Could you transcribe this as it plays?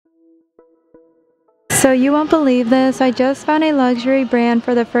So you won't believe this, I just found a luxury brand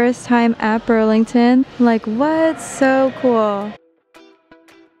for the first time at Burlington. Like what? So cool.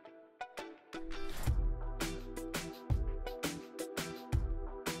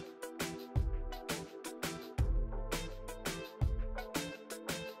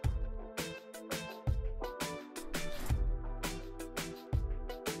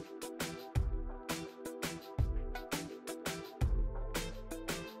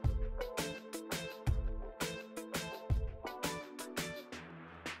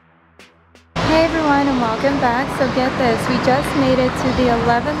 Hey everyone and welcome back. So get this, we just made it to the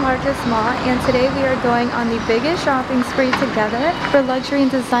 11th largest mall and today we are going on the biggest shopping spree together for luxury and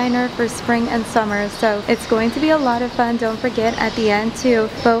designer for spring and summer. So it's going to be a lot of fun. Don't forget at the end to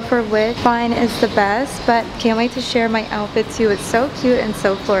vote for which find is the best, but can't wait to share my outfit too. It's so cute and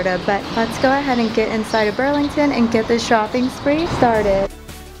so Florida. But let's go ahead and get inside of Burlington and get this shopping spree started.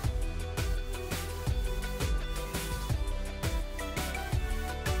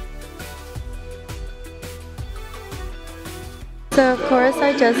 So of course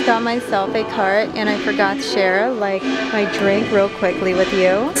I just got myself a cart and I forgot to share like my drink real quickly with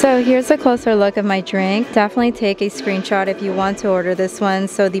you. So here's a closer look of my drink. Definitely take a screenshot if you want to order this one.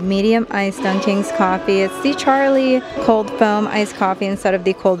 So the medium iced Dunkin's coffee. It's the Charlie cold foam iced coffee instead of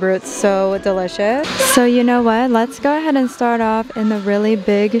the cold brew. It's so delicious. So you know what? Let's go ahead and start off in the really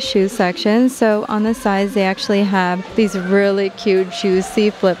big shoe section. So on the sides they actually have these really cute juicy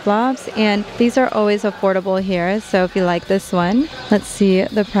flip-flops and these are always affordable here. So if you like this one, let's see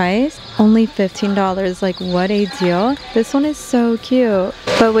the price. Only $15. Like what a deal. This one is so cute.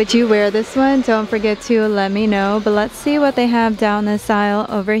 But would you wear this one? Don't forget to let me know. But let's see what they have down this aisle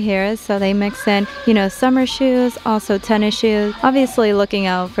over here. So they mix in, you know, summer shoes, also tennis shoes. Obviously looking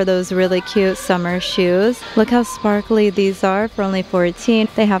out for those really cute summer shoes. Look how sparkly these are for only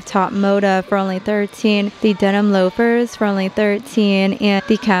 $14. They have top moda for only $13. The denim loafers for only $13. And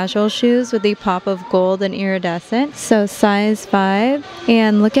the casual shoes with the pop of gold and iridescent. So size 5.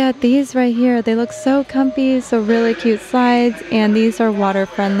 And look at these right here. They look so comfy. So really cute slides. And these are water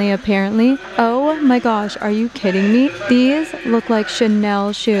friendly apparently. Oh my gosh, are you kidding me? These look like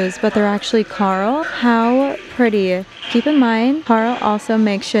Chanel shoes, but they're actually Carl. How pretty. Keep in mind, Carl also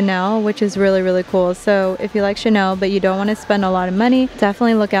makes Chanel, which is really cool. So if you like Chanel but you don't want to spend a lot of money,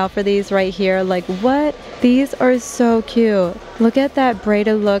 definitely look out for these right here. Like what? These are so cute. Look at that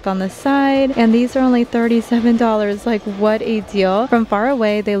braided look on the side, and these are only $37. Like what a deal. From far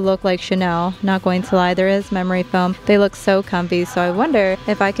away they look like Chanel, not going to lie. There is memory foam. They look so comfy, so I wonder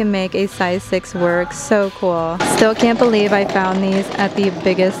if I can make a size 6 work. So cool. Still can't believe I found these at the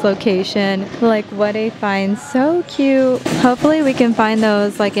biggest location. Like what a find. So cute. Hopefully we can find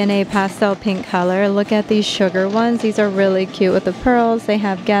those like in a pastel pink color. Look at these sugar ones. These are really cute with the pearls. They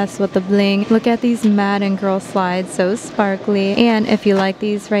have Guess with the bling. Look at these matte and girl slides, so sparkly. And if you like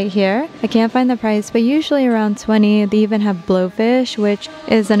these right here, I can't find the price, but usually around 20. They even have Blowfish, which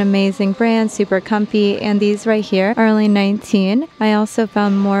is an amazing brand, super comfy. And these right here are only 19. I also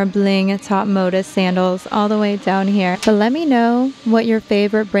found more bling top moda sandals all the way down here. But let me know what your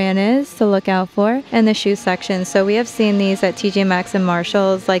favorite brand is to look out for in the shoe section. So we have seen these at TJ Maxx and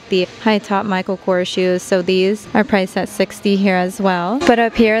Marshalls, like the high top Michael Kors shoes. So these are priced at $60 here as well. But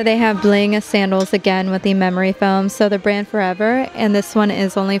up here they have bling sandals again with the memory foam. So the brand Forever, and this one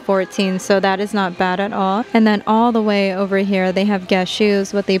is only $14. So that is not bad at all. And then all the way over here they have Guess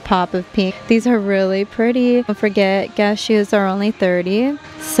shoes with a pop of pink. These are really pretty. Don't forget, Guess shoes are only $30.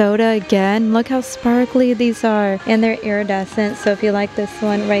 Soda again. Look how sparkly these are, and they're iridescent. So if you like this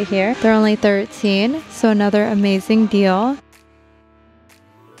one right here, they're only $13. So another amazing deal.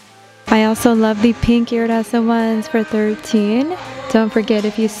 I also love the pink iridescent ones for $13. Don't forget,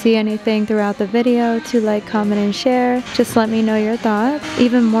 if you see anything throughout the video, to like, comment, and share. Just let me know your thoughts.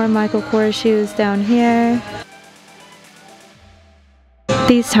 Even more Michael Kors shoes down here.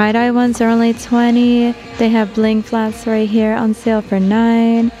 These tie-dye ones are only $20. They have bling flats right here on sale for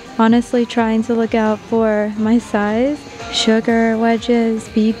 $9. Honestly trying to look out for my size. Sugar wedges,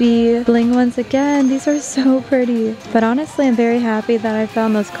 BB, bling ones again. These are so pretty. But honestly, I'm very happy that I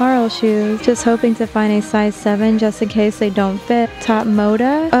found those Carl shoes. Just hoping to find a size 7 just in case they don't fit. Top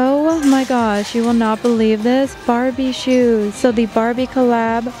moda. Oh my gosh, you will not believe this. Barbie shoes. So the Barbie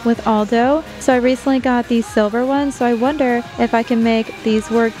collab with Aldo. So I recently got these silver ones. So I wonder if I can make these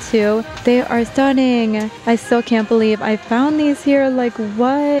work too. They are stunning. I still can't believe I found these here. Like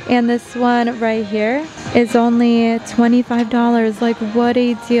what? And this one right here. is only $25. Like, what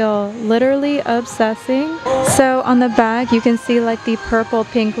a deal. Literally obsessing. So on the back you can see like the purple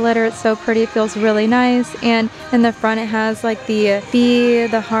pink glitter. It's so pretty, it feels really nice. And in the front it has like the bee,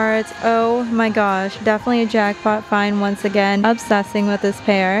 the hearts. Oh my gosh, definitely a jackpot find once again. Obsessing with this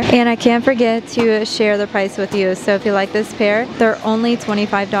pair. And I can't forget to share the price with you. So if you like this pair, they're only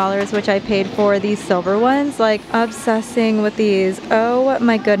 $25, which I paid for these silver ones. Like, obsessing with these. Oh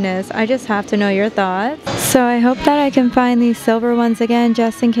my goodness, I just have to know your thoughts. So I hope that I can find these silver ones again,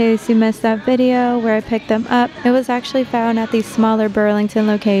 just in case you missed that video where I picked them up. It was actually found at the smaller Burlington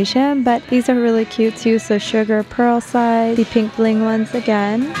location, but these are really cute too. So sugar pearl size, the pink bling ones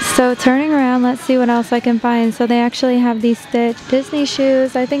again. So turning around, let's see what else I can find. So they actually have these Stitch Disney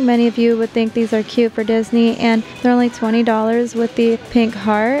shoes. I think many of you would think these are cute for Disney, and they're only $20 with the pink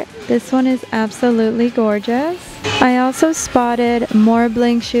heart. This one is absolutely gorgeous. I also spotted more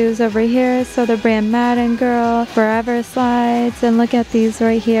bling shoes over here. So the brand Madden Girl, Forever Slides, and look at these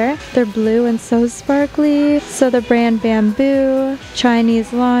right here. They're blue and so sparkly. So the brand Bamboo,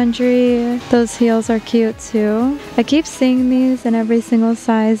 Chinese Laundry. Those heels are cute too. I keep seeing these in every single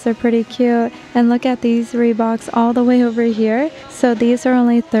size. They're pretty cute. And look at these Reeboks all the way over here. So these are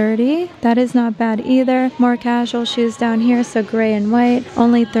only $30. That is not bad either. More casual shoes down here. So gray and white,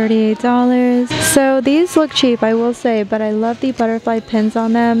 only $38. So these look cheap, I will say, but I love the butterfly pins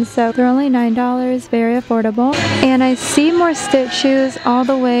on them. So they're only $9, very affordable. And I see more Stitch shoes all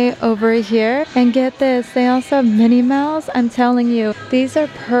the way over here. And get this, they also have Minnie Mouse. I'm telling you, these are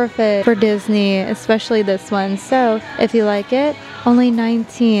perfect for Disney, especially this one. So if you like it, only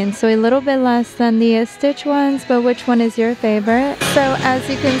 $19, so a little bit less than the Stitch ones. But which one is your favorite? So as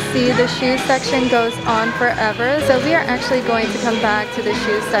you can see, the shoe section goes on forever. So we are actually going to come back to the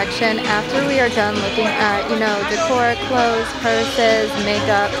shoe section after we are done looking at, you know, decor, clothes, purses,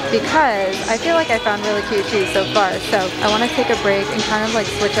 makeup, because I feel like I found really cute shoes so far. So I want to take a break and kind of like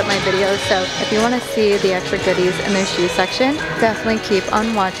switch up my videos. So if you want to see the extra goodies in the shoe section, definitely keep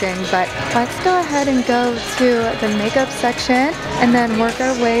on watching. But let's go ahead and go to the makeup section and then work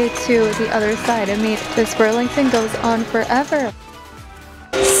our way to the other side. I mean, this Burlington goes on forever.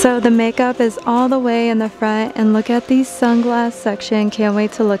 So the makeup is all the way in the front, and look at the sunglass section. Can't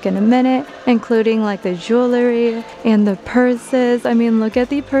wait to look in a minute, including like the jewelry and the purses. I mean, look at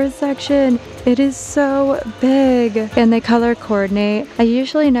the purse section. It is so big, and they color coordinate. I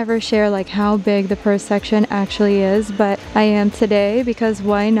usually never share like how big the purse section actually is, but I am today because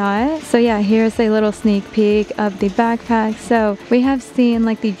why not? So yeah, here's a little sneak peek of the backpack. So we have seen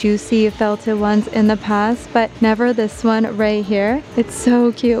like the juicy felted ones in the past, but never this one right here. It's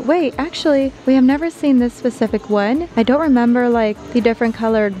so cute. Wait, actually, we have never seen this specific one. I don't remember like the different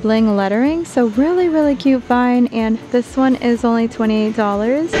colored bling lettering. So really cute find, and this one is only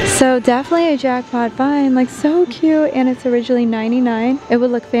 $28. So definitely a jackpot find, like so cute, and it's originally $99. It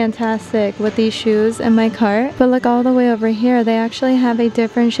would look fantastic with these shoes in my cart. But look all the way over here, they actually have a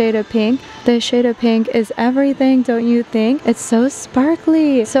different shade of pink. This shade of pink is everything, don't you think? It's so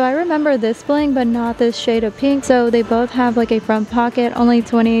sparkly. So I remember this bling, but not this shade of pink. So they both have like a front pocket, only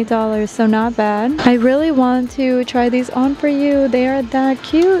 $28, so not bad. I really want to try these on for you. They are that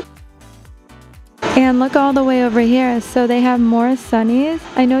cute. And look all the way over here. So they have more sunnies.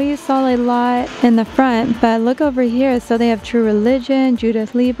 I know you saw a lot in the front, but look over here. So they have True Religion,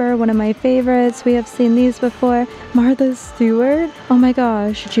 Judith Lieber, one of my favorites. We have seen these before. Martha Stewart. Oh my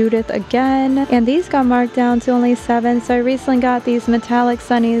gosh, Judith again. And these got marked down to only $7. So I recently got these metallic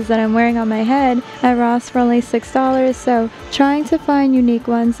sunnies that I'm wearing on my head at Ross for only $6. So trying to find unique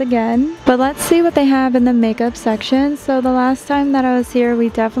ones again. But let's see what they have in the makeup section. So the last time that I was here, we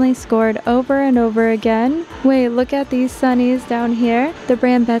definitely scored over and over again. Wait, look at these sunnies down here. The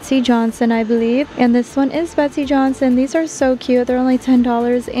brand Betsy Johnson, I believe. And this one is Betsy Johnson. These are so cute. They're only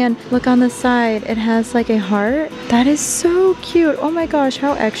 $10. And look on the side, it has like a heart. That is so cute. Oh my gosh,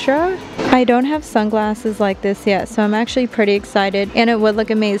 how extra. I don't have sunglasses like this yet, so I'm actually pretty excited, and it would look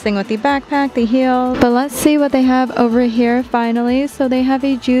amazing with the backpack, the heel. But let's see what they have over here finally. So they have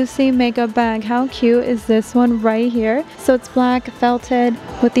a juicy makeup bag. How cute is this one right here? So it's black felted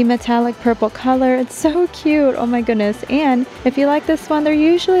with the metallic purple color. It's so cute. Oh my goodness. And if you like this one, they're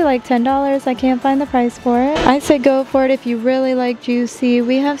usually like $10. I can't find the price for it. I say go for it if you really like juicy.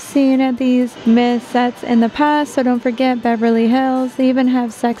 We have seen these mist sets in the past, so don't forget Beverly Hills. They even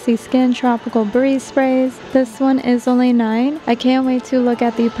have Sexy Skin Tropical Breeze Sprays. This one is only $9. I can't wait to look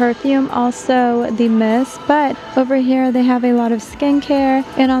at the perfume, also the mist. But over here they have a lot of skincare,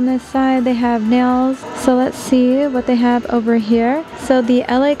 and on this side they have nails. So let's see what they have over here. So the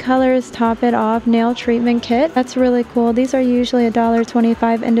LA Colors Top It Off Nail Treatment Kit. That's really cool. These are usually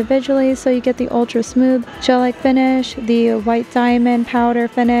 $1.25 individually, so you get the ultra smooth gel-like finish, the white diamond powder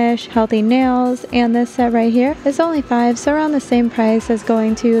finish, healthy nails, and this set right here is only $5, so around the same price as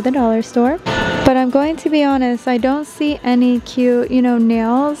going to the dollar store. But I'm going to be honest, I don't see any cute,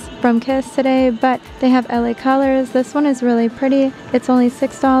 nails from Kiss today, but they have LA Colors. This one is really pretty. It's only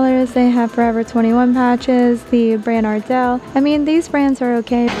 $6. They have Forever 21 patches, the brand Ardell. I mean, these brands are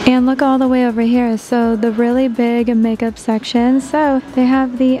okay. And look all the way over here. So the really big makeup section. So they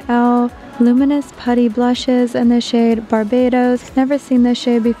have the e.l.f. Luminous Putty Blushes in the shade Barbados. Never seen this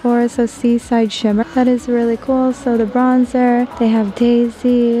shade before, so Seaside Shimmer. That is really cool. So the bronzer, they have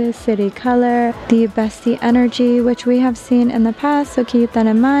Daisy, City Color, the Bestie Energy, which we have seen in the past, so keep that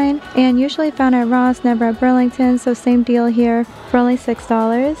in mind. And usually found at Ross, never at Burlington, so same deal here for only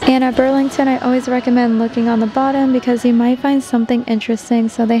 $6. And at Burlington, I always recommend looking on the bottom because you might find something interesting.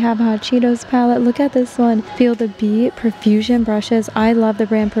 So they have Hot Cheetos palette. Look at this one. Feel the Beat Perfusion brushes. I love the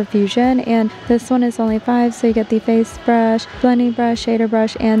brand Perfusion. And this one is only $5, so you get the face brush, blending brush, shader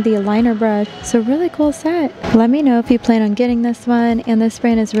brush, and the liner brush. So really cool set. Let me know if you plan on getting this one. And this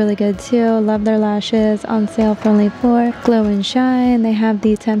brand is really good too. Love their lashes. On sale for only $4. Glow and Shine. They have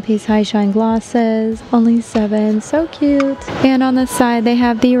the 10-piece high shine glosses. Only $7. So cute. And on the side they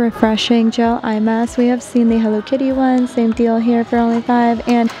have the refreshing gel eye mask. We have seen the Hello Kitty one. Same deal here for only $5.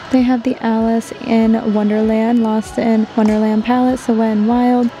 And they have the Alice in Wonderland, Lost in Wonderland palette. So Wet n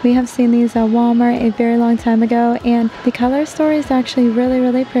Wild. We have seen these at Walmart a very long time ago, and the color story is actually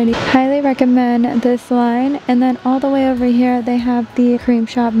really pretty. Highly recommend this line. And then all the way over here they have the Cream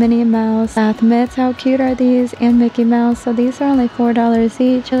Shop Minnie Mouse bath mitts. How cute are these? And Mickey Mouse. So these are only $4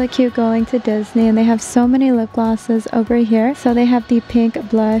 each. Really cute going to Disney. And they have so many lip glosses over here. So they have the pink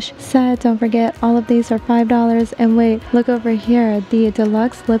blush set. Don't forget, all of these are $5. And wait, look over here, the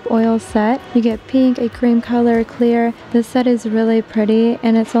deluxe lip oil set. You get pink, a cream color, clear. This set is really pretty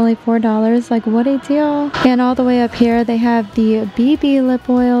and it's only $4. Like, what a deal. And all the way up here they have the BB lip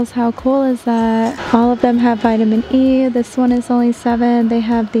oils. How cool is that? All of them have vitamin E. This one is only $7. They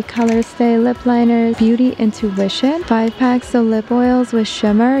have the Color Stay lip liners, Beauty Intuition 5-pack, so lip oils with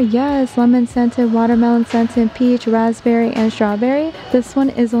shimmer. Yes, lemon scented, watermelon scented, peach, raspberry, and strawberry. This one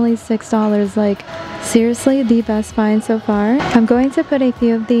is only $6. Like, seriously, the best find so far. I'm going to put a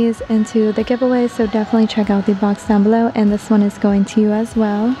few of these into the giveaway, so definitely check out the box down below, and this one is going to you as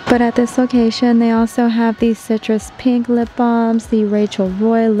well. But at this location they also have the citrus pink lip balms, the Rachel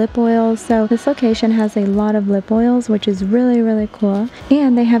Roy lip oils. So this location has a lot of lip oils, which is really cool.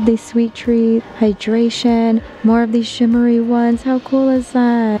 And they have the Sweet Treat hydration, more of these shimmery ones. How cool is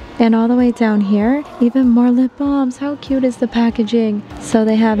that? And all the way down here, even more lip balms. How cute is the packaging? So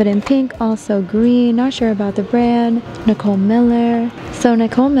they have it in pink, also green. Not sure about the brand. Nicole Miller. So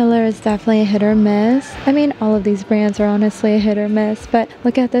Nicole Miller is definitely a hit or miss. I mean, all of these brands are honestly a hit or miss, but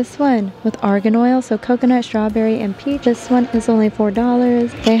look at this one with argan oil. So coconut, strawberry, and peach. This one is only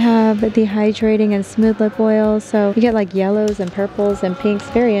 $4. They have the hydrating and smooth lip oil. So you get like yellows and purples and pinks.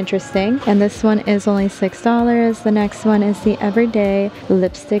 Very interesting. And this one is only $6. The next one is the Everyday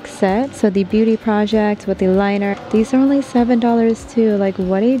lipstick set. So the Beauty Project with the liner. These are only $7 too. Like,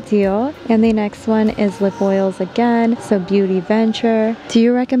 what a deal. And the next one is lip oils again. So Beauty Venture. Do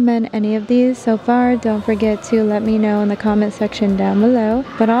you recommend any of these so far? Don't forget to let me know in the comment section down below.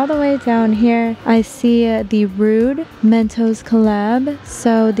 But all the way down here I see the Rude Mentos collab.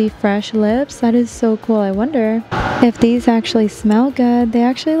 So the fresh lips. That is so cool. I wonder if these actually smell good. They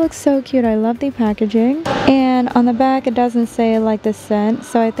actually look so cute. I love the packaging. And on the back it doesn't say like the scent,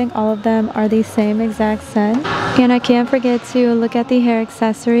 so I think all of them are the same exact scent. And I can't forget to look at the hair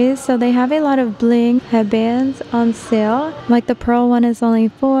accessories. So they have a lot of bling headbands on sale. Like the pearl one is only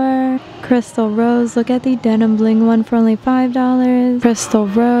 $4. Crystal Rose. Look at the denim bling one for only $5. Crystal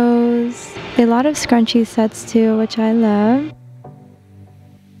Rose. A lot of scrunchie sets too, which I love.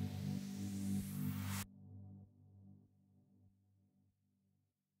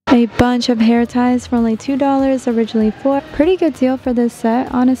 A bunch of hair ties for only $2, originally $4. Pretty good deal for this set.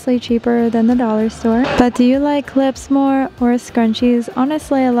 Honestly, cheaper than the dollar store. But do you like clips more or scrunchies?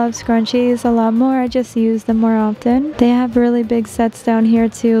 Honestly, I love scrunchies a lot more. I just use them more often. They have really big sets down here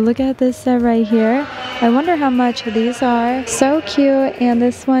too. Look at this set right here. I wonder how much these are. So cute. And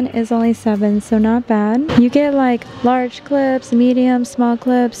this one is only $7, so not bad. You get like large clips, medium, small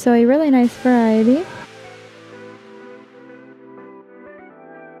clips, so a really nice variety.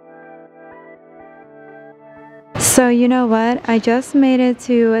 So you know what? I just made it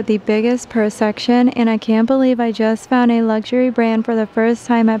to the biggest purse section and I can't believe I just found a luxury brand for the first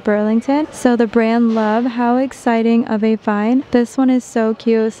time at Burlington. So the brand Love, how exciting of a find. This one is so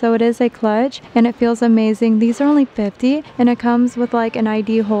cute. So it is a clutch and it feels amazing. These are only $50 and it comes with like an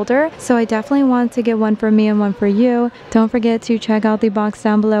ID holder. So I definitely want to get one for me and one for you. Don't forget to check out the box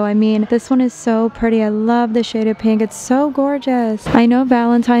down below. I mean, this one is so pretty. I love the shade of pink. It's so gorgeous. I know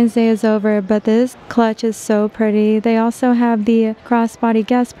Valentine's Day is over, but this clutch is so pretty. They also have the crossbody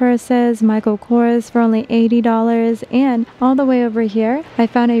guest purses, Michael Kors for only $80. And all the way over here, I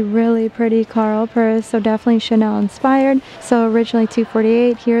found a really pretty Carl purse. So definitely Chanel inspired. So originally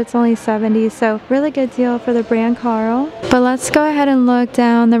 $248, here it's only $70. So really good deal for the brand Carl. But let's go ahead and look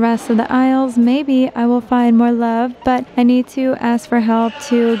down the rest of the aisles. Maybe I will find more Love, but I need to ask for help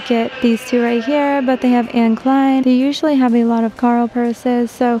to get these two right here. But they have Anne Klein. They usually have a lot of Carl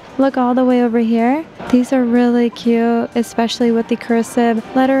purses. So look all the way over here. These are really cute, especially with the cursive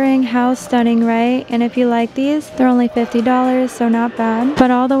lettering. How stunning, right? And if you like these, they're only $50, so not bad.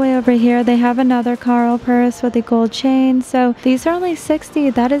 But all the way over here, they have another Carl purse with a gold chain. So these are only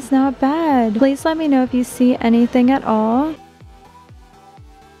 $60. That is not bad. Please let me know if you see anything at all.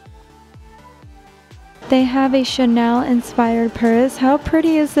 They have a Chanel inspired purse. How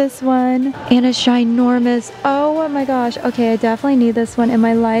pretty is this one? And it's ginormous. Oh my gosh. Okay, I definitely need this one in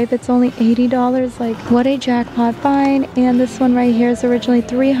my life. It's only $80. Like, what a jackpot find. And this one right here is originally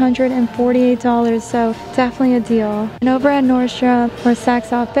 $348. So definitely a deal. And over at Nordstrom or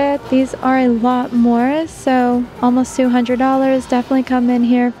Saks Outfit, these are a lot more. So almost $200. Definitely come in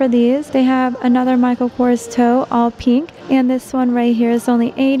here for these. They have another Michael Kors toe, all pink. And this one right here is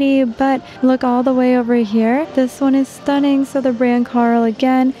only $80, but look all the way over here. This one is stunning. So the brand Carl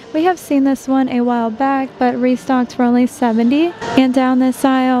again. We have seen this one a while back, but restocked for only $70. And down this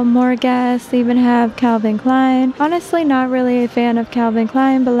aisle, more Guess. They even have Calvin Klein. Honestly, not really a fan of Calvin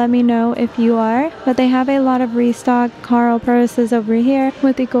Klein, but let me know if you are. But they have a lot of restocked Carl purses over here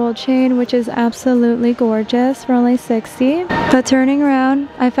with the gold chain, which is absolutely gorgeous for only $60. But turning around,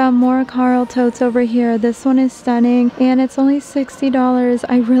 I found more Carl totes over here. This one is stunning. And it's only $60.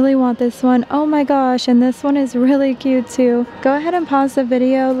 I really want this one. Oh my gosh, and this one is really cute too. Go ahead and pause the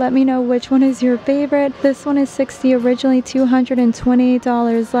video. Let me know which one is your favorite. This one is $60, originally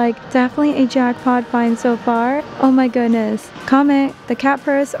 $228. Like, definitely a jackpot find so far. Oh my goodness. Comment the cat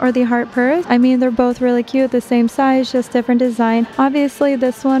purse or the heart purse. I mean, they're both really cute, the same size, just different design. Obviously,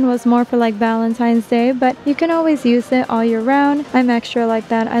 this one was more for like Valentine's Day, but you can always use it all year round. I'm extra like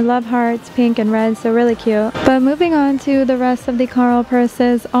that. I love hearts, pink and red, so really cute. But moving on to the rest of the Carl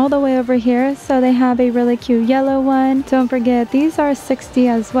purses all the way over here. So they have a really cute yellow one. Don't forget, these are $60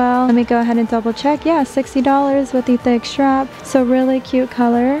 as well. Let me go ahead and double check. Yeah, $60 with the thick strap. So really cute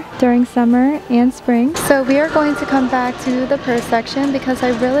color during summer and spring. So we are going to come back to the purse section because I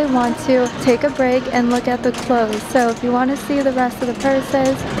really want to take a break and look at the clothes. So if you want to see the rest of the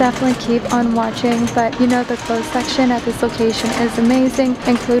purses, definitely keep on watching. But you know, the clothes section at this location is amazing,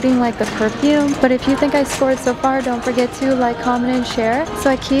 including like the perfume. But if you think I scored so far, don't forget to like, comment, and share. So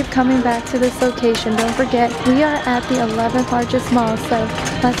I keep coming back to this location. Don't forget, we are at the 11th largest mall. So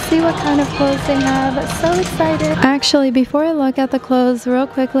let's see what kind of clothes they have. So excited. Actually, before I look at the clothes real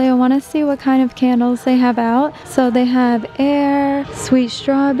quickly, I want to see what kind of candles they have out. So they have Air, Sweet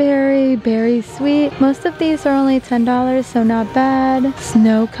Strawberry, Berry Sweet. Most of these are only $10, so not bad.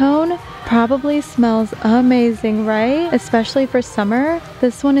 Snow Cone. Probably smells amazing, right? Especially for summer.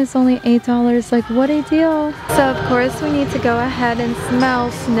 This one is only $8. Like, what a deal. So of course we need to go ahead and smell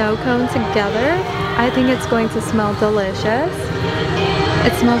Snow Cone together. I think it's going to smell delicious.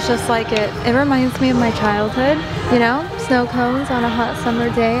 It smells just like it. It reminds me of my childhood, you know, snow cones on a hot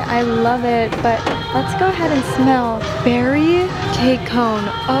summer day. I love it. But let's go ahead and smell Berry Cake Cone.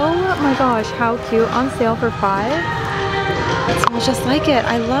 Oh my gosh, how cute. On sale for $5. It smells just like it.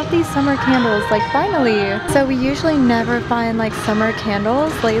 I love these summer candles, like finally. So we usually never find like summer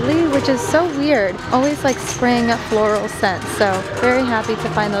candles lately, which is so weird. Always like spring floral scents. So very happy to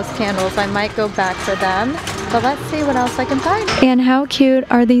find those candles. I might go back for them. But let's see what else I can find. And how cute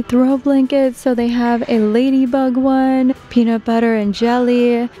are the throw blankets? So they have a ladybug one, peanut butter and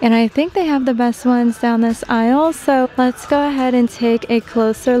jelly. And I think they have the best ones down this aisle. So let's go ahead and take a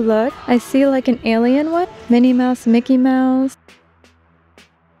closer look. I see like an alien one. Minnie Mouse, Mickey Mouse.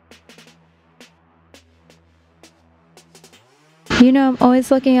 You know, I'm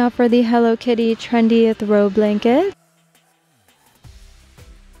always looking out for the Hello Kitty trendy throw blanket.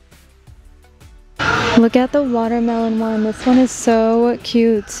 Look at the watermelon one. This one is so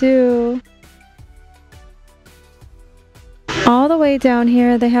cute too. All the way down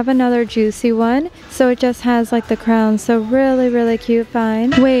here, they have another juicy one. So it just has like the crown. So really cute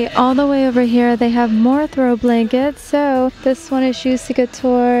find. Wait, all the way over here, they have more throw blankets. So this one is Juicy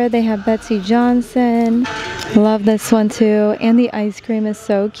Couture. They have Betsy Johnson. Love this one too. And the ice cream is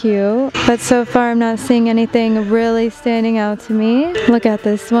so cute. But so far, I'm not seeing anything really standing out to me. Look at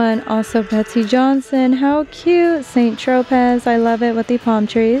this one. Also Betsy Johnson. How cute. St. Tropez. I love it with the palm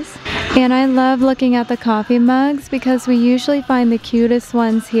trees. And I love looking at the coffee mugs because we usually find the cutest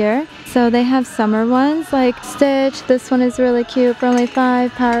ones here. So they have summer ones like Stitch. This one is really cute for only $5.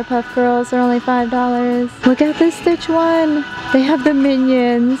 Powerpuff Girls are only $5. Look at this Stitch one. They have the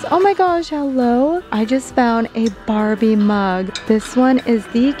Minions. Oh my gosh, hello. I just found a Barbie mug. This one is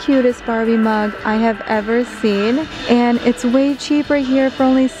the cutest Barbie mug I have ever seen. And it's way cheaper here for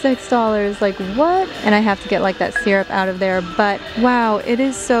only $6. Like what? And I have to get like that syrup out of there. But wow, it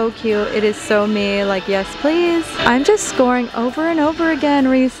is so cute. It is so me. Like yes, please. I'm just scoring over and over again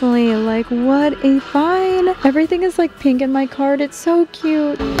recently. Like what a find. Everything is like pink in my cart. It's so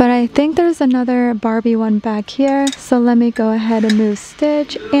cute. But I think there's another Barbie one back here. So let me go ahead and move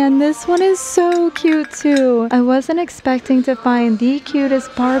Stitch. And this one is so cute too. I wasn't expecting to find the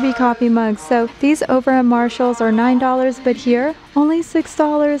cutest Barbie coffee mugs. So these over at Marshall's are $9, but here only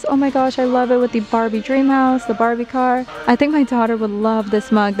 $6. Oh my gosh, I love it with the Barbie dream house, the Barbie car. I think my daughter would love this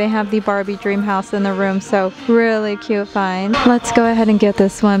mug. They have the Barbie dream house in the room, so really cute find. Let's go ahead and get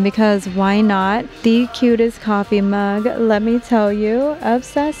this one because why not? The cutest coffee mug, let me tell you,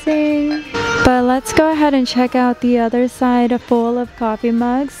 obsessing. But let's go ahead and check out the other side full of coffee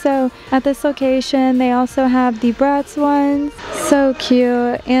mugs. So at this location, they also have the Bratz ones. So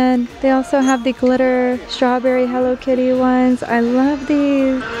cute. And they also have the glitter strawberry Hello Kitty ones. I love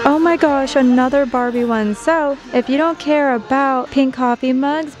these. Oh my gosh, another Barbie one. So if you don't care about pink coffee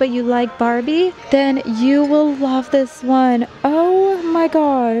mugs, but you like Barbie, then you will love this one. Oh my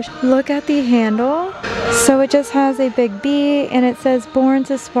gosh. Look at the handle. So it just has a big B and it says Born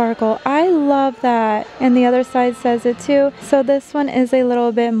to Sparkle. I love that. And the other side says it too. So this one is a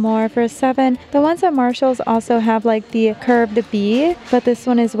little bit more for $7. The ones at Marshall's also have like the curved B, but this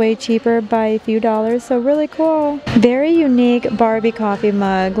one is way cheaper by a few dollars. So really cool. Very unique Barbie coffee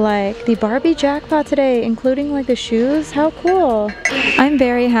mug. Like the Barbie jackpot today, including like the shoes. How cool. I'm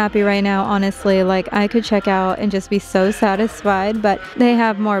very happy right now, honestly. Like I could check out and just be so satisfied, but they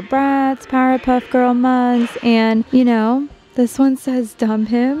have more Bratz, Powerpuff Girl mugs, and you know, this one says dump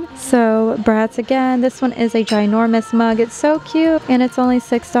him. So Bratz again. This one is a ginormous mug. It's so cute and it's only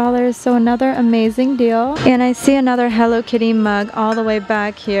 $6. So another amazing deal. And I see another Hello Kitty mug all the way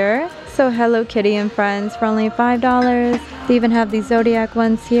back here. So Hello Kitty and Friends for only $5. They even have these Zodiac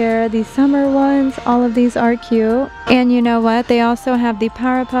ones here, these summer ones. All of these are cute. And you know what? They also have the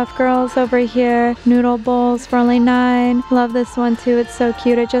Powerpuff Girls over here. Noodle bowls for only $9. Love this one too. It's so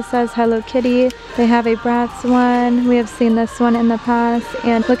cute. It just says Hello Kitty. They have a Bratz one. We have seen this one in the past.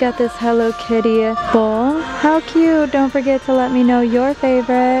 And look at this Hello Kitty bowl. How cute. Don't forget to let me know your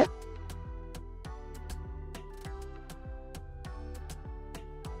favorite.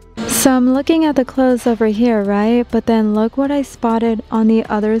 So I'm looking at the clothes over here, right? But then look what I spotted on the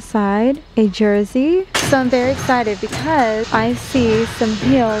other side, a jersey. So I'm very excited because I see some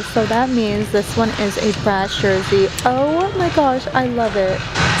heels. So that means this one is a Bratz jersey. Oh my gosh, I love it.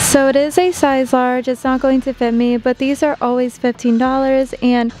 So it is a size large. It's not going to fit me, but these are always $15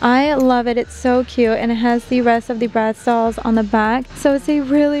 and I love it. It's so cute and it has the rest of the Bratz dolls on the back. So it's a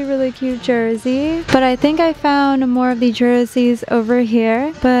really cute jersey. But I think I found more of the jerseys over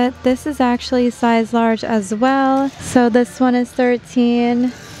here, but this is actually size large as well. So this one is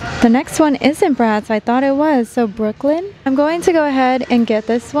 $13. The next one isn't Bratz. I thought it was. So Brooklyn. I'm going to go ahead and get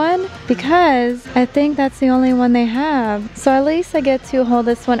this one because I think that's the only one they have. So at least I get to hold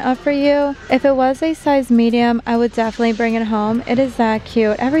this one up for you. If it was a size medium, I would definitely bring it home. It is that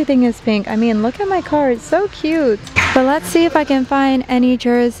cute. Everything is pink. I mean, look at my card. It's so cute. But let's see if I can find any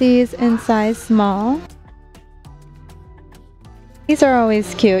jerseys in size small. These are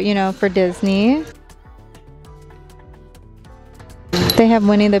always cute, you know, for Disney. They have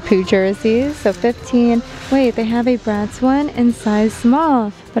Winnie the Pooh jerseys, so $15. Wait, they have a Bratz one in size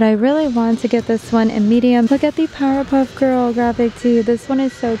small, but I really want to get this one in medium. Look at the Powerpuff Girl graphic tee. This one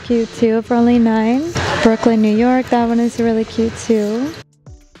is so cute too for only $9. Brooklyn, New York, that one is really cute too.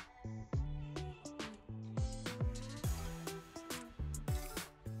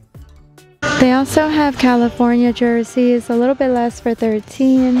 They also have California jerseys, a little bit less for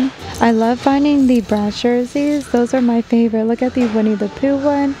 $13. I love finding the Bratz jerseys. Those are my favorite. Look at the Winnie the Pooh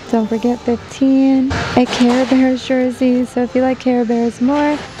one. Don't forget $15. A Care Bears jersey. So if you like Care Bears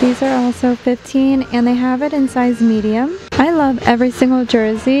more, these are also $15 and they have it in size medium. I love every single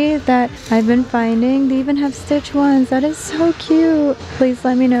jersey that I've been finding. They even have stitch ones. That is so cute. Please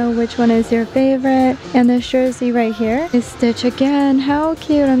let me know which one is your favorite. And this jersey right here is stitch again. How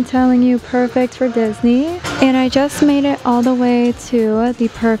cute. I'm telling you, perfect for Disney. And I just made it all the way to the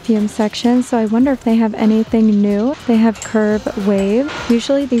perfume section, so I wonder if they have anything new. They have Curve Wave.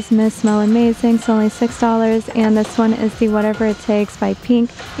 Usually these mists smell amazing, so only $6. And this one is the Whatever It Takes by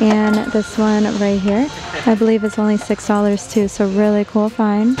Pink. And this one right here, I believe it's only $6 too, so really cool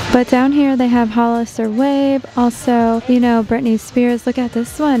find. But down here they have Hollister Wave. Also, you know, Britney Spears. Look at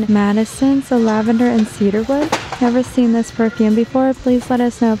this one. Madison, so lavender and cedarwood. Never seen this perfume before. Please let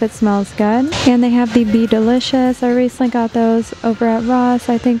us know if it smells good. And they have the Be Delicious. I recently got those over at Ross.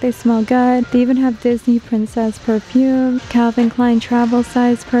 I think they smell good. They even have Disney Princess perfume, Calvin Klein travel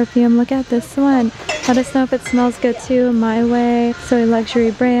size perfume. Look at this one. Let us know if it smells good too. My Way, so a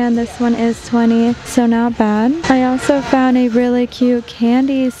luxury brand. This one is $20, so not bad. I also found a really cute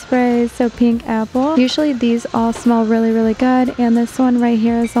candy spray, so Pink Apple. Usually these all smell really good, and this one right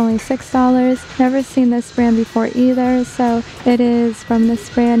here is only $6. Never seen this brand before either, so it is from this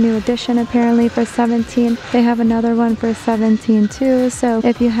brand new edition apparently for $17. They have another one for $17 too, so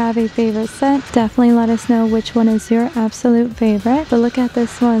if you have a favorite scent, definitely let us know which one is your absolute favorite. But look at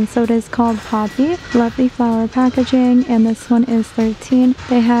this one. So it is called Poppy. Lovely flower packaging, and this one is $13.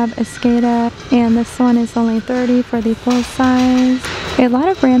 They have Escada, and this one is only $30 for the full size. A lot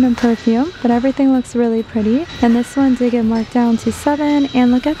of random perfume, but everything looks really pretty. And this one did get marked down to $7.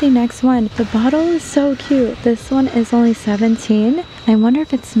 And look at the next one. The bottle is so cute. This one is only $17. I wonder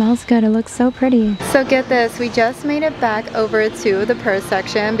if it smells good. It looks so pretty. So get this, we just made it back over to the purse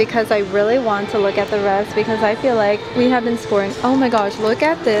section because I really want to look at the rest, because I feel like we have been scoring. Oh my gosh, look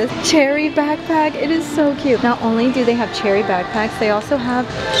at this cherry backpack. It is so cute. Not only do they have cherry backpacks, they also have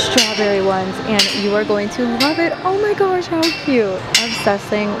strawberry ones, and you are going to love it. Oh my gosh, how cute.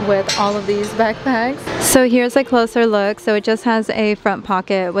 Obsessing with all of these backpacks. So here's a closer look. So it just has a front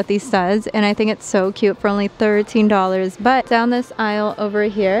pocket with these studs, and I think it's so cute for only $13. But down this aisle over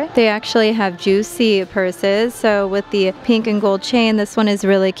here, they actually have juicy purses. So with the pink and gold chain, this one is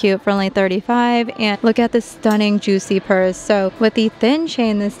really cute for only $35. And look at this stunning juicy purse. So with the thin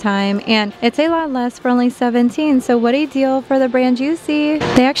chain this time, and it's a lot less for only $17. So what a deal for the brand Juicy.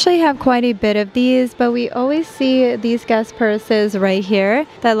 They actually have quite a bit of these, but we always see these guest purses right here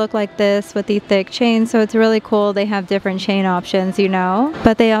that look like this with the thick chain. So it's really cool. They have different chain options, you know.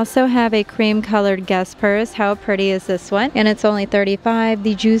 But they also have a cream colored guest purse. How pretty is this one? And it's only $35.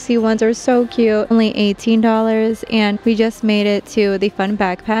 The juicy ones are so cute. Only $18. And we just made it to the fun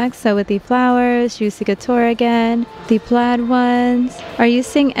backpack. So with the flowers, Juicy Couture again, the plaid ones. Are you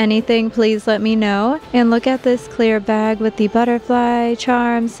seeing anything? Please let me know. And look at this clear bag with the butterfly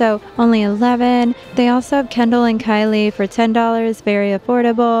charm. So only $11. They also have Kendall and Kylie for $10. Very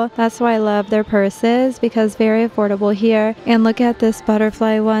affordable. That's why I love their purses, because very affordable here. And look at this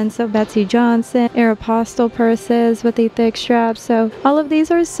butterfly one. So Betsy Johnson, Aeropostale purses with a thick strap. So all of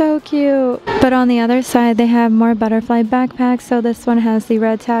these are so cute. But on the other side, they have more butterfly backpacks. So this one has the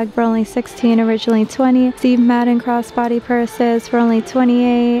red tag for only $16, originally $20. Steve Madden crossbody purses for only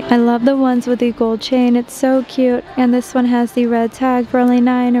 $28. I love the ones with the gold chain. It's so cute. And this one has the red tag for only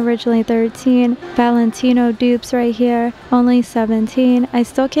 $9, originally $13. Valentino dupes right here, only $17. I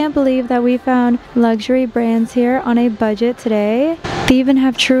still can't believe that we found luxury brands here on a budget today. They even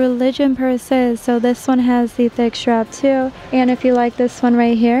have True Religion purses. So this one has the thick strap too. And if you like this one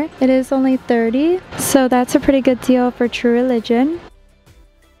right here, it is only $30. So that's a pretty good deal for True Religion.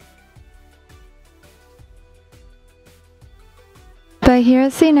 But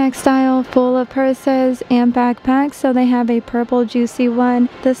here's the next aisle full of purses and backpacks. So they have a purple juicy one.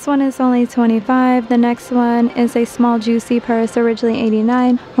 This one is only $25. The next one is a small juicy purse, originally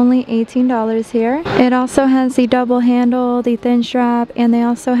 $89, only $18 here. It also has the double handle, the thin strap, and they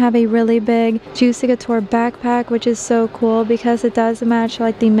also have a really big Juicy Couture backpack, which is so cool because it does match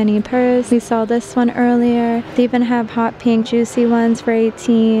like the mini purse. We saw this one earlier. They even have hot pink juicy ones for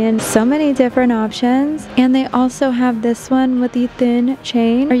 $18. So many different options. And they also have this one with the thin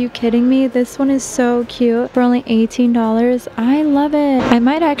chain. Are you kidding me? This one is so cute for only $18. I love it. I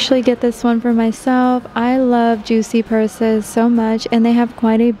might actually get this one for myself. I love juicy purses so much, and they have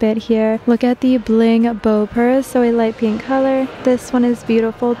quite a bit here. Look at the bling bow purse, so a light pink color. This one is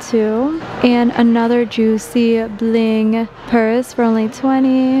beautiful too. And another juicy bling purse for only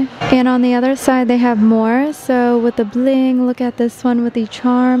 $20. And on the other side they have more. So with the bling, look at this one with the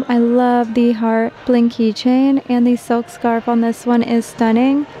charm. I love the heart bling keychain, and the silk scarf on this one is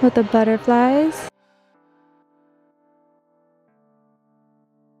stunning with the butterflies.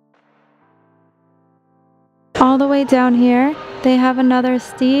 All the way down here, they have another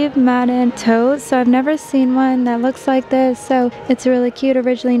Steve Madden tote. So I've never seen one that looks like this. So it's really cute.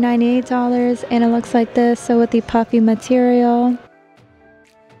 Originally $98 and it looks like this. So with the puffy material.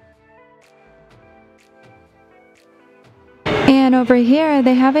 And over here,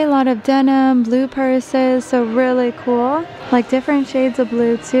 they have a lot of denim, blue purses, so really cool. Like different shades of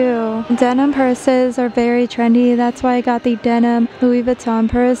blue too. Denim purses are very trendy. That's why I got the denim Louis Vuitton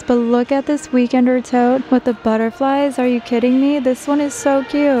purse. But look at this weekender tote with the butterflies. Are you kidding me? This one is so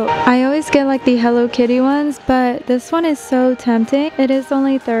cute. I always get like the Hello Kitty ones, but this one is so tempting. It is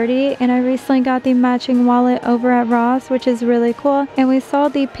only $30, and I recently got the matching wallet over at Ross, which is really cool. And we saw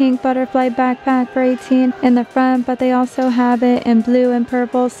the pink butterfly backpack for $18 in the front, but they also have it in blue and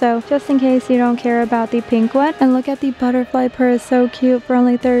purple, so just in case you don't care about the pink one. And look at the butterfly purse, so cute for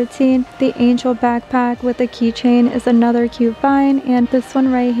only $13. The angel backpack with the keychain is another cute find, and this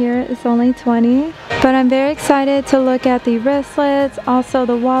one right here is only $20. But I'm very excited to look at the wristlets, also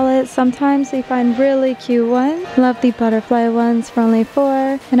the wallet. Sometimes we find really cute ones. Love the butterfly ones for only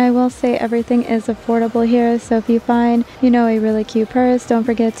 $4. And I will say everything is affordable here, so if you find, a really cute purse, don't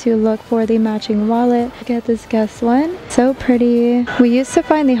forget to look for the matching wallet. Look at this Guess one, so pretty. We used to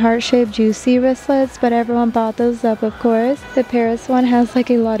find the heart-shaped juicy wristlets, but everyone bought those up, of course. The Paris one has like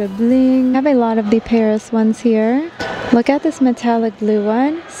a lot of bling. I have a lot of the Paris ones here. Look at this metallic blue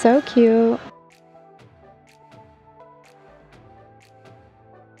one, so cute.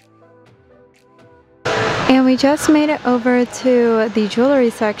 And we just made it over to the jewelry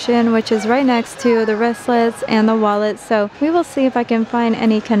section, which is right next to the wristlets and the wallets. So we will see if I can find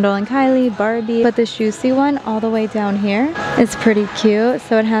any Kendall and Kylie, Barbie. But the juicy one all the way down here is pretty cute.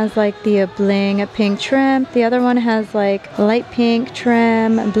 So it has like the bling pink trim. The other one has like light pink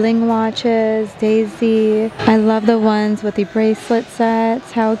trim, bling watches, daisy. I love the ones with the bracelet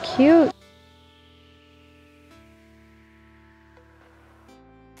sets. How cute.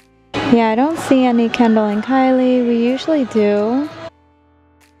 Yeah, I don't see any Kendall and Kylie. We usually do.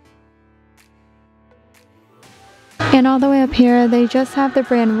 And all the way up here, they just have the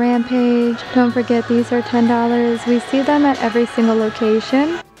brand Rampage. Don't forget, these are $10. We see them at every single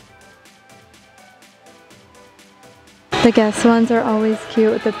location. The Guess ones are always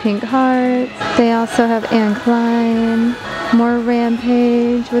cute with the pink hearts. They also have Anne Klein. More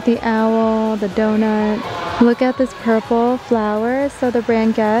Rampage with the owl, the donut. Look at this purple flower, so the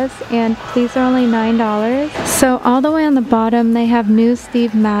brand Guess, and these are only $9. So all the way on the bottom, they have new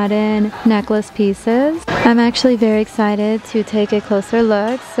Steve Madden necklace pieces. I'm actually very excited to take a closer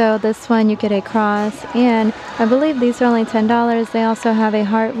look. So this one, you get a cross, and I believe these are only $10. They also have a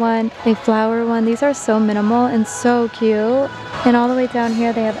heart one, a flower one. These are so minimal and so cute. And all the way down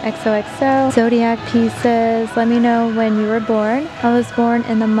here, they have XOXO zodiac pieces. Let me know when you were born. I was born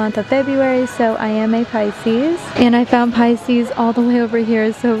in the month of February, so I am a Pisces. And I found Pisces all the way over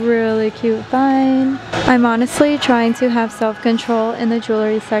here, so really cute find. I'm honestly trying to have self-control in the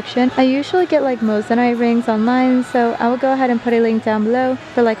jewelry section. I usually get like moissanite rings online, so I will go ahead and put a link down below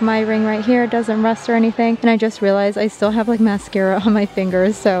for like my ring right here. It doesn't rust or anything. And I just realized I still have like mascara on my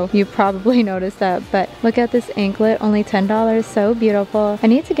fingers, so you probably noticed that. But look at this anklet, only $10. So beautiful. I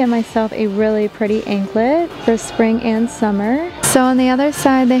need to get myself a really pretty anklet for spring and summer. So on the other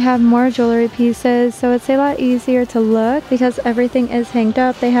side, they have more jewelry pieces, so it's a lot easier to look because everything is hanged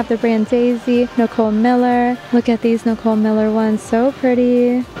up. They have the brand Daisy, Nicole Miller. Look at these Nicole Miller ones, so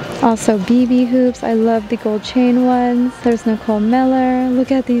pretty. Also BB hoops. I love the gold chain ones. There's Nicole Miller.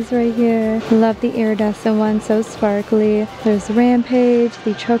 Look at these right here. Love the iridescent ones, so sparkly. There's Rampage,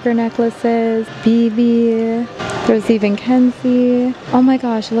 the choker necklaces, BB. There's even Kenzie. Oh my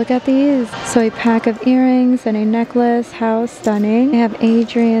gosh, look at these. So a pack of earrings and a necklace. How stunning. They have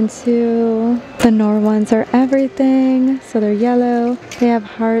Adrian too. The Nor ones are everything. So they're yellow. They have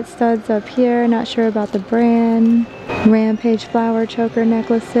heart studs up here. Not sure about the brand. Rampage flower choker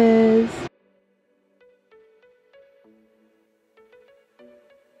necklaces.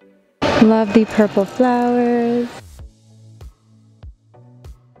 Love the purple flowers.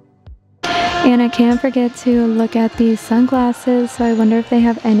 And I can't forget to look at these sunglasses, so I wonder if they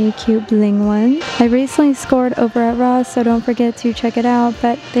have any cute bling ones. I recently scored over at Ross, so don't forget to check it out.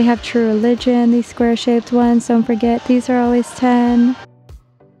 But they have True Religion, these square shaped ones, don't forget, these are always 10.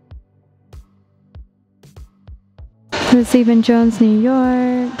 There's even Jones, New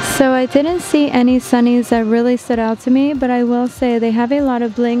York. So I didn't see any sunnies that really stood out to me, but I will say they have a lot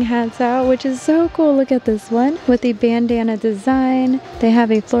of bling hats out, which is so cool. Look at this one with the bandana design. They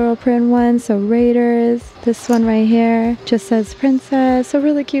have a floral print one, so Raiders. This one right here just says Princess, so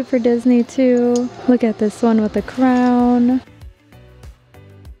really cute for Disney too. Look at this one with the crown.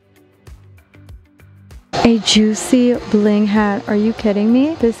 A juicy bling hat. Are you kidding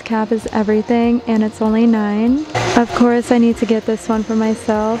me? This cap is everything and it's only $9. Of course I need to get this one for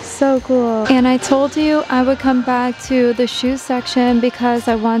myself. So cool. And I told you I would come back to the shoe section because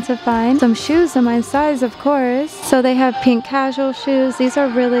I want to find some shoes in my size, of course. So they have pink casual shoes. These are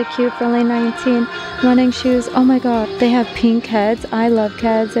really cute for only $19. Running shoes. Oh my god. They have pink Keds. I love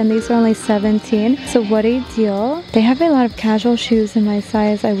Keds and these are only $17. So what a deal. They have a lot of casual shoes in my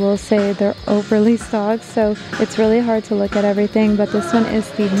size. I will say they're overly stocked, so it's really hard to look at everything, but this one is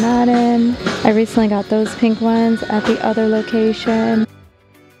Steve Madden. I recently got those pink ones at the other location.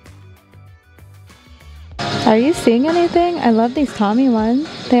 Are you seeing anything? I love these Tommy ones.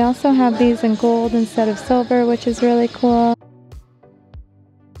 They also have these in gold instead of silver, which is really cool.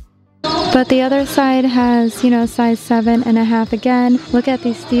 But the other side has, you know, size 7.5 again. Look at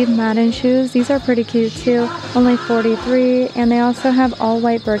these Steve Madden shoes. These are pretty cute too. Only $43. And they also have all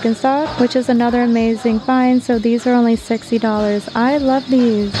white Birkenstock, which is another amazing find. So these are only $60. I love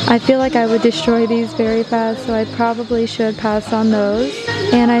these. I feel like I would destroy these very fast, so I probably should pass on those.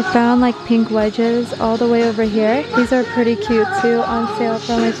 And I found like pink wedges all the way over here. These are pretty cute too, on sale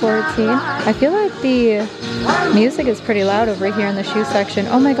for only $14. I feel like the music is pretty loud over here in the shoe section.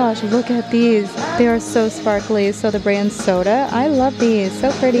 Oh my gosh, look at these. They are so sparkly. So the brand Soda. I love these.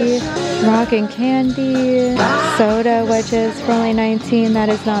 So pretty. Rock and Candy. Soda wedges for only $19. That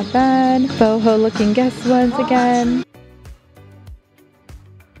is not bad. Boho looking Guess ones again.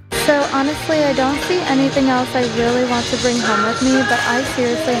 So honestly, I don't see anything else I really want to bring home with me, but I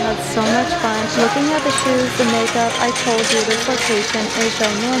seriously had so much fun looking at the shoes, the makeup. I told you this location is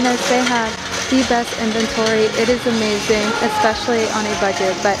ginormous. They have the best inventory. It is amazing, especially on a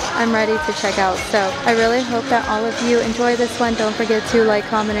budget, but I'm ready to check out. So I really hope that all of you enjoy this one. Don't forget to like,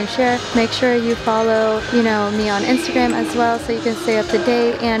 comment, and share. Make sure you follow, you know, me on Instagram as well so you can stay up to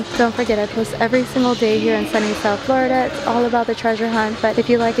date. And don't forget, I post every single day here in sunny South Florida. It's all about the treasure hunt, but if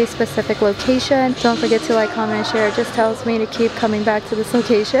you like a specific location, don't forget to like, comment, and share. It just tells me to keep coming back to this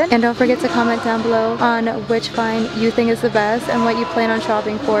location. And don't forget to comment down below on which find you think is the best and what you plan on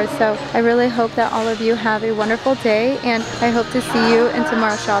shopping for. So I really hope that all of you have a wonderful day, and I hope to see you in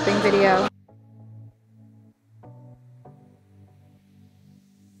tomorrow's shopping video.